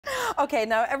Okay,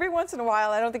 now every once in a while,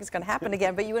 I don't think it's going to happen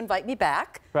again, but you invite me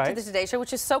back to the Today Show,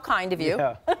 which is so kind of you.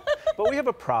 Yeah. But we have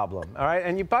a problem, all right?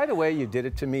 And you, by the way, you did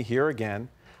it to me here again.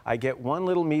 I get one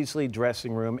little measly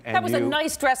dressing room, and that was a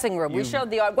nice dressing room. We showed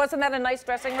the wasn't that a nice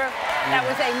dressing room? That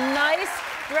was a nice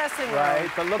dressing room. Right,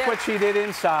 but look what she did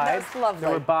inside. That's lovely. There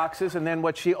were boxes, and then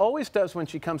what she always does when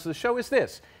she comes to the show is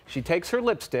this. She takes her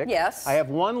lipstick. Yes. I have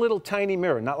one little tiny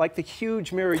mirror, not like the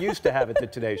huge mirror you used to have at the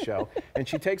Today Show. And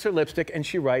she takes her lipstick and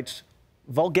she writes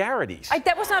vulgarities.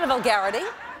 That was not a vulgarity.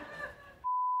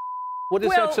 What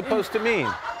is that supposed to mean?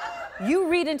 You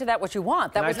read into that what you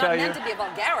want. That was not meant to be a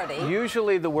vulgarity.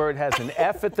 Usually the word has an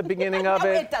F at the beginning of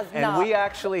it. No, it does not. And we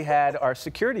actually had our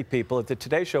security people at the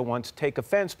Today Show once take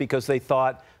offense because they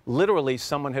thought literally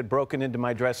someone had broken into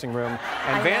my dressing room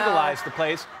and vandalized the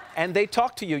place. And they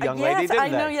talked to you, young lady, didn't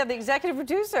they? Yes, I know. Yeah, the executive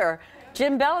producer.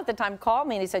 Jim Bell at the time called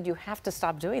me and he said, you have to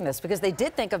stop doing this, because they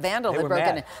did think a vandal had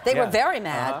broken in. They were very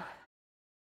mad.